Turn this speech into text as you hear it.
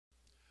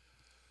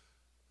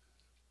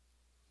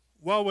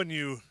Well, when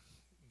you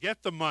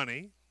get the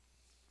money,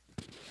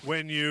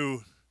 when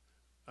you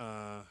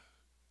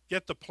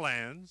get the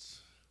plans,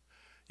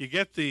 you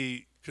get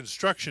the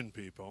construction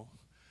people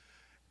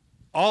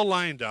all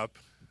lined up,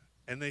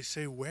 and they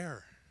say,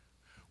 where?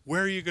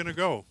 Where are you going to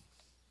go?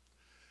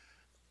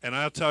 And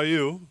I'll tell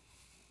you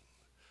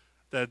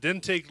that it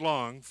didn't take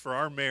long for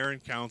our mayor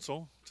and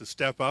council to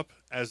step up,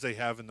 as they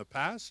have in the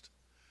past,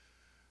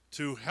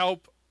 to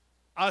help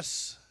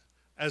us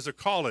as a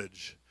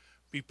college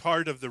be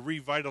part of the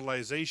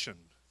revitalization.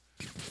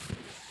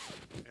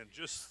 And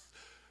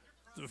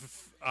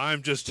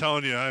I'm just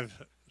telling you, I'm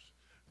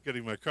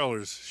getting my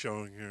colors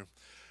showing here.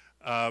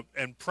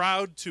 And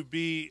proud to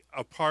be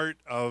a part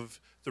of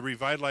the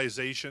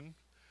revitalization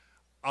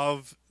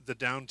of the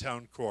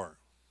downtown core.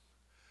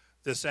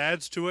 This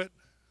adds to it.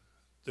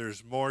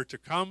 There's more to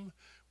come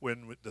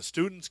when the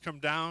students come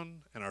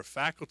down and our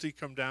faculty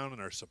come down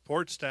and our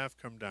support staff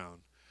come down.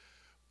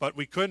 But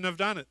we couldn't have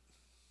done it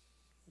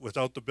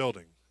without the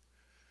building.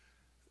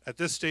 At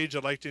this stage,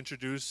 I'd like to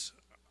introduce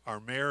our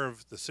mayor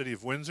of the city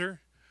of Windsor,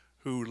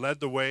 who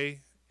led the way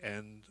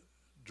and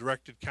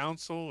directed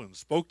council and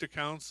spoke to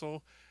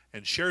council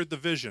and shared the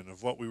vision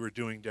of what we were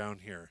doing down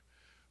here.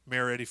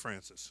 Mayor Eddie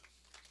Francis.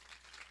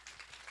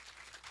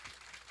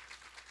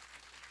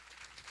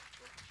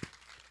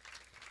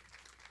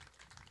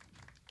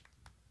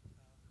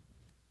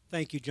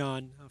 Thank you,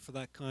 John, for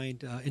that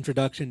kind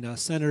introduction.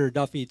 Senator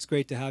Duffy, it's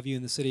great to have you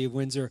in the city of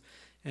Windsor.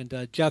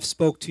 And Jeff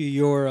spoke to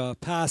your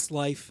past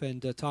life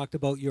and talked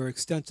about your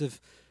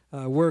extensive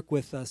work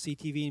with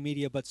CTV and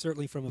media, but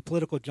certainly from a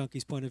political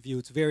junkie's point of view,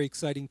 it's very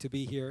exciting to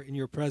be here in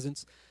your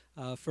presence.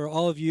 For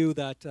all of you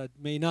that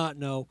may not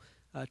know,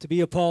 to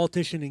be a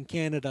politician in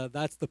Canada,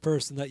 that's the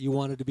person that you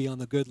wanted to be on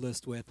the good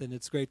list with, and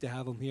it's great to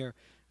have him here.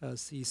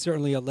 He's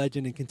certainly a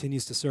legend and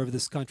continues to serve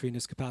this country in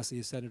his capacity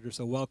as senator,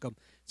 so welcome.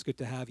 It's good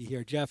to have you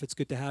here. Jeff, it's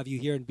good to have you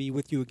here and be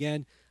with you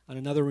again on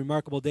another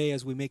remarkable day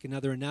as we make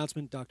another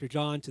announcement. Dr.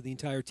 John, to the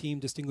entire team,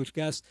 distinguished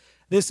guests,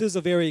 this is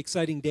a very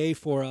exciting day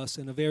for us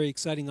and a very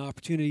exciting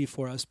opportunity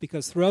for us,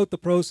 because throughout the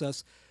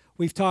process,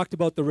 we've talked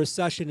about the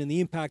recession and the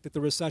impact that the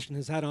recession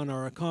has had on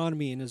our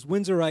economy. And as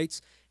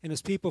Windsorites and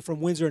as people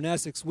from Windsor and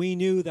Essex, we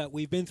knew that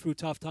we've been through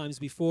tough times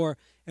before,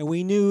 and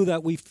we knew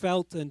that we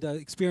felt and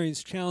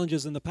experienced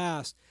challenges in the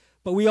past.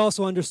 But we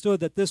also understood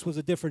that this was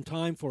a different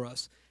time for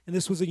us. And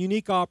this was a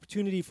unique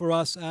opportunity for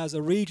us as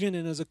a region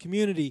and as a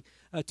community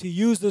to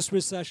use this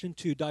recession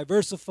to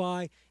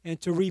diversify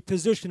and to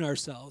reposition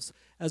ourselves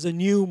as a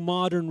new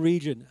modern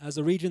region, as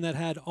a region that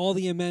had all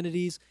the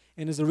amenities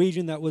and as a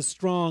region that was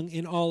strong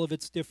in all of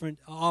its different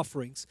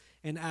offerings,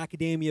 and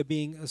academia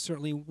being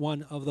certainly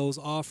one of those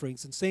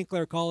offerings. And St.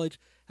 Clair College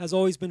has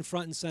always been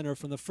front and center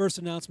from the first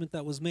announcement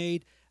that was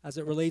made as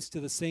it relates to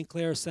the St.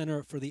 Clair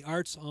Center for the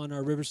Arts on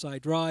our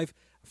Riverside Drive,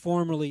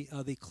 formerly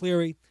the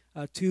Cleary,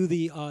 to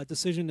the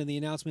decision and the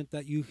announcement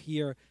that you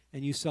hear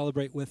and you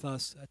celebrate with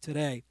us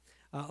today.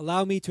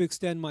 Allow me to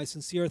extend my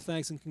sincere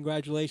thanks and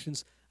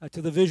congratulations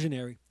to the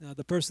visionary,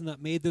 the person that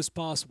made this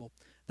possible,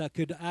 that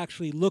could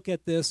actually look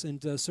at this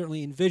and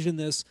certainly envision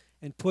this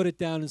and put it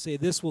down and say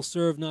this will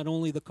serve not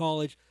only the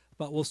college,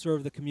 but will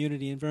serve the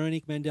community. And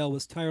Veronique Mandel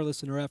was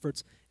tireless in her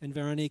efforts. And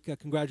Veronique,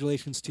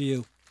 congratulations to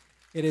you.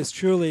 It is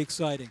truly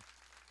exciting.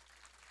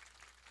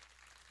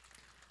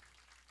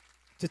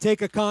 To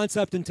take a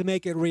concept and to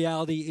make it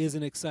reality is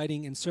an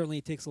exciting, and certainly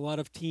it takes a lot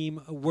of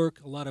team work,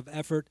 a lot of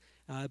effort,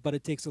 but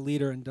it takes a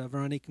leader. And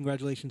Veronique,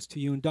 congratulations to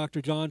you. And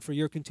Dr. John, for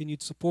your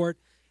continued support,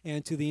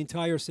 and to the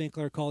entire St.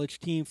 Clair College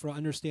team for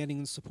understanding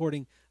and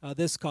supporting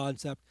this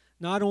concept,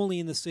 not only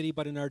in the city,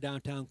 but in our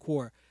downtown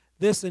core.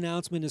 This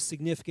announcement is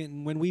significant,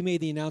 and when we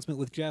made the announcement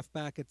with Jeff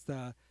back at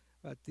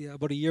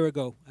about a year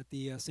ago at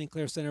the St.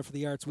 Clair Center for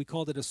the Arts, we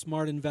called it a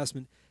smart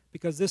investment,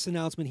 because this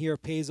announcement here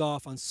pays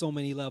off on so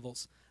many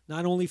levels.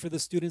 Not only for the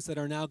students that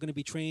are now going to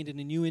be trained in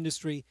a new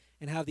industry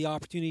and have the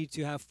opportunity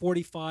to have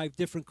 45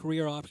 different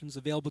career options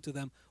available to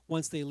them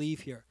once they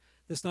leave here.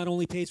 This not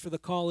only pays for the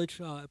college,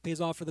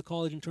 pays off for the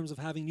college in terms of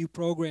having new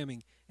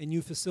programming and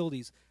new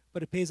facilities,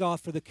 but it pays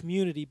off for the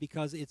community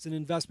because it's an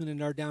investment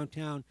in our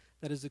downtown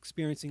that is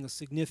experiencing a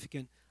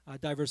significant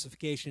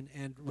diversification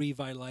and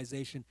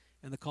revitalization,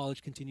 and the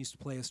college continues to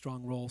play a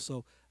strong role.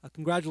 So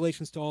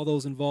congratulations to all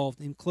those involved.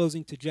 In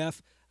closing, to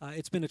Jeff,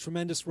 it's been a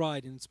tremendous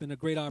ride, and it's been a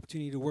great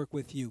opportunity to work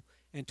with you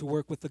and to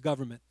work with the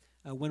government.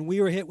 When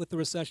we were hit with the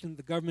recession,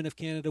 the government of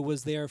Canada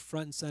was there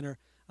front and center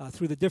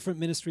through the different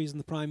ministries and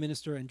the Prime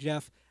Minister and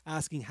Jeff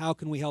asking how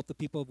can we help the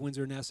people of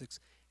Windsor and Essex.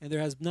 And there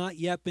has not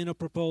yet been a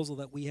proposal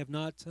that we have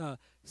not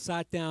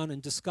sat down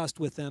and discussed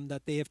with them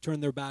that they have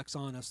turned their backs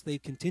on us.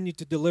 They've continued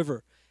to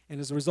deliver. And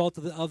as a result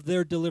of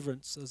their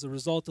deliverance, as a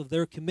result of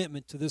their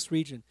commitment to this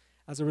region,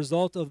 as a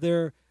result of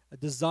their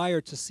desire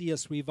to see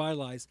us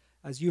revitalize,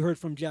 as you heard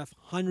from Jeff,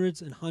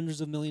 hundreds and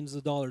hundreds of millions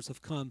of dollars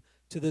have come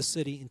to this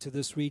city and to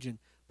this region.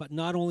 But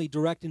not only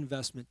direct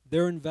investment,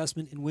 their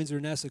investment in Windsor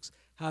and Essex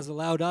has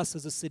allowed us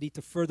as a city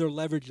to further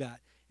leverage that.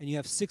 And you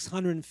have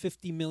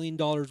 $650 million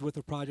worth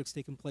of projects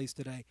taking place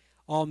today,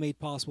 all made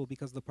possible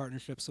because of the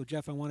partnership. So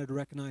Jeff, I wanted to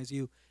recognize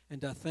you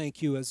and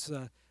thank you as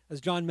as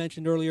John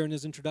mentioned earlier in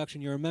his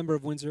introduction, you're a member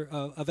of Windsor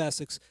of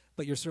Essex,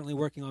 but you're certainly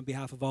working on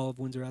behalf of all of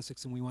Windsor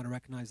Essex, and we want to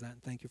recognize that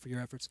and thank you for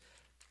your efforts.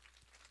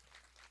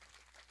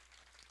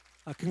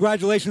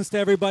 Congratulations to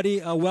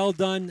everybody. Well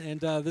done, and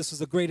this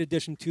is a great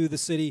addition to the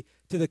city,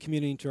 to the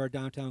community, to our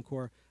downtown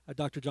core.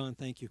 Dr. John,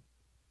 thank you.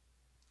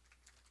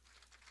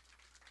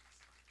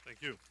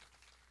 Thank you.